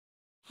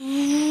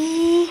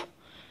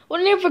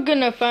never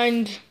gonna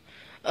find,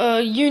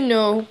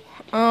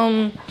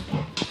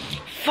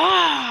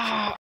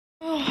 fuck.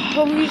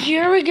 Oh, is you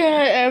ever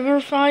gonna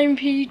ever find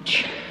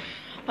Peach?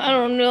 I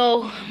don't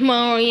know,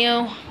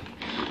 Mario.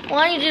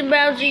 Why did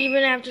Bowser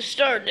even have to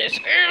start this?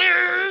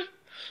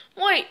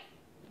 Wait.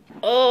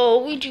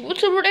 Oh, Luigi,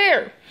 what's over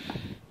there?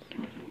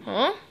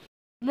 Huh?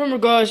 Remember,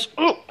 guys.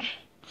 Oh,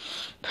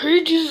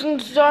 Peach is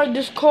inside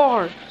this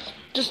car.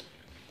 Just,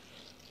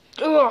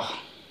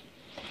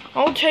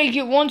 I'll take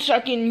it 1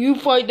 second. You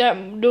fight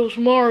those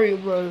Mario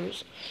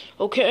Brothers,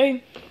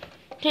 okay?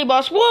 Okay,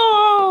 boss.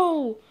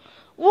 Whoa,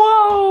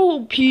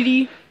 whoa,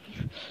 Petey,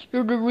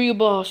 you're the real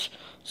boss.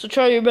 So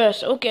try your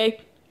best, okay?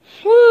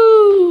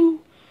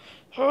 Woo!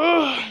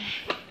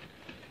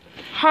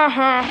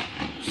 Haha.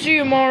 See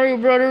you, Mario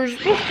Brothers.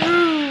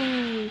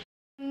 Woohoo!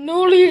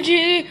 No,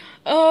 Luigi.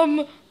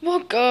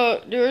 Look,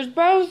 there's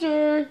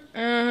Bowser.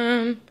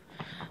 I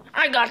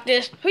got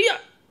this.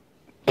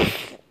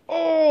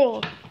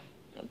 Oh.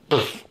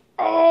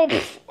 Oh.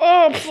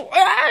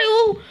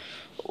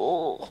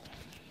 Oh.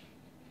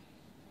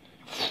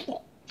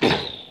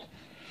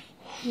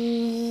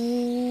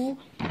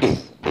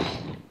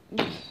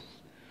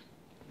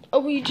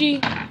 Luigi,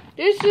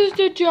 this is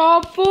the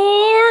job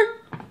for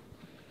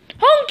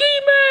Hunky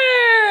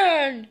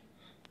Man!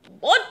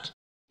 What?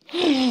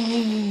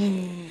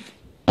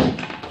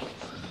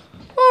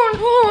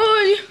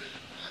 Oh,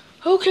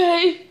 no.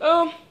 Okay,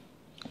 I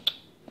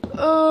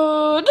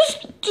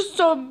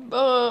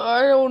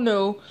don't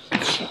know.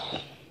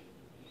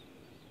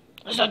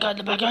 Is that guy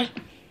the bad guy?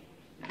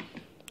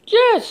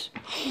 Yes!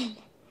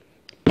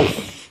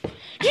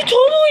 You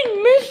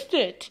totally missed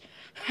it!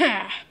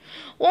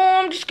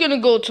 Well, I'm just gonna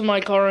go to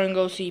my car and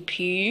go see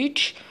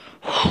Peach.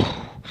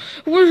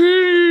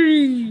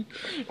 There's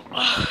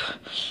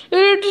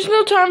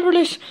no time for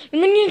this. The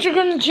minions are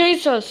gonna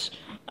chase us.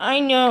 I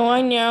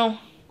know.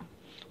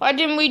 Why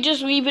didn't we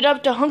just leave it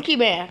up to Hunky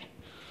Man?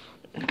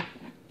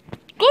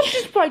 Let's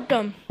just fight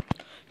them.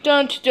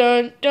 Dun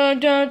dun dun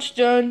dun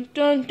dun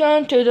dun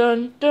dun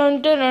dun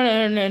dun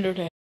dun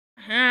dun.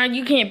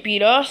 You can't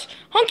beat us,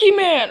 Hunky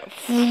Man.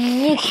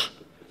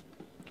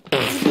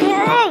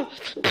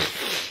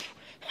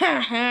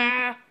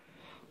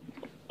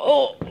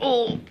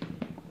 Oh.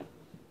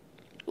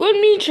 Let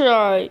me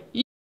try.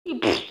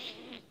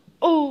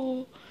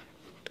 Oh,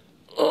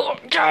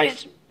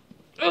 guys.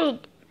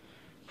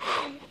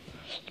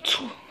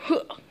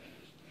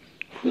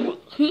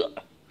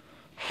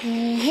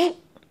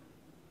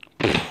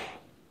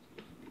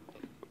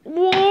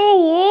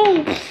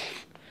 Whoa.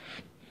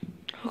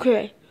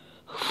 Okay.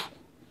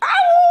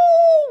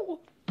 Ow!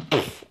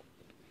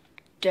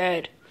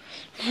 Dead.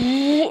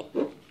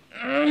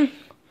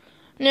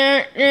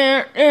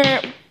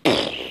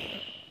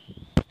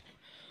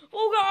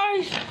 Oh,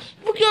 guys,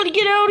 we gotta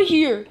get out of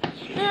here.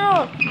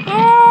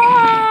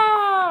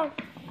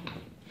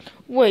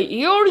 Wait,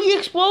 he already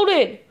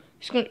exploded.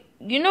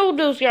 You know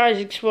those guys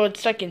explode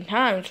second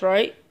times,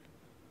 right?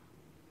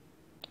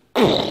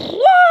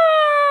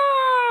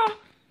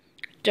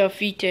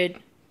 Defeated.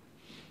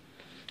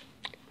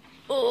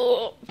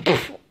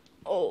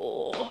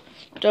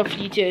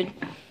 Defeated.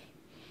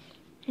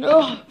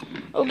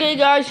 Okay,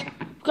 guys,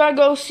 gotta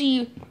go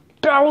see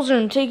Bowser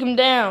and take him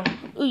down.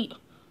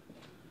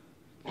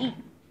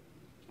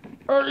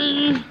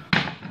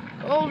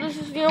 Oh, this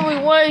is the only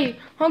way.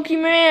 Hunky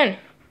Man.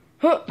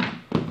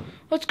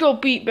 Let's go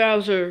beat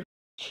Bowser.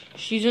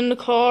 She's in the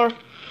car.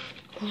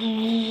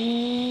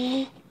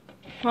 Oh,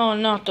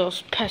 not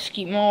those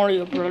pesky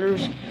Mario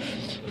Brothers.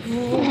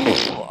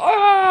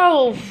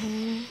 Oh,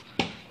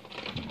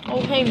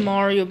 hey,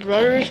 Mario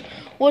Brothers.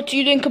 What do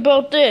you think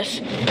about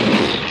this?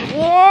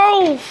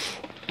 Whoa!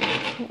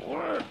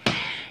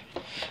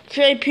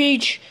 Okay,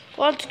 Peach,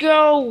 let's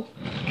go.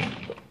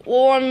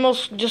 Oh, I'm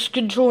just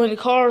controlling the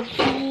car.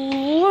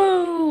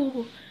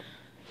 Whoa!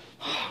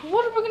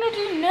 What are we gonna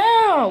do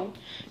now?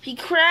 He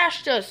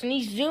crashed us and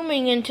he's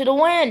zooming into the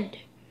wind.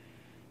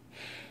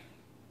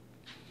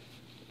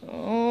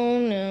 Oh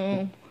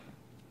no.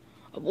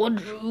 I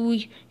wonder who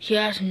he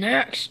has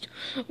next.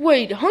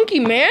 Wait, Hunky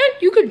Man?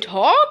 You can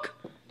talk?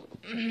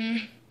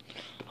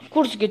 Of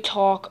course I can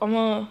talk. I'm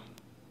a,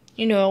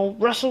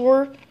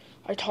 wrestler.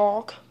 I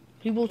talk.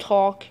 People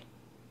talk.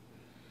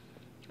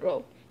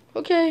 Oh,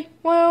 okay,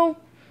 well,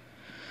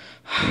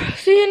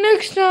 see you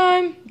next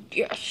time.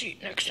 Yeah, see you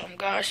next time,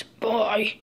 guys. Bye.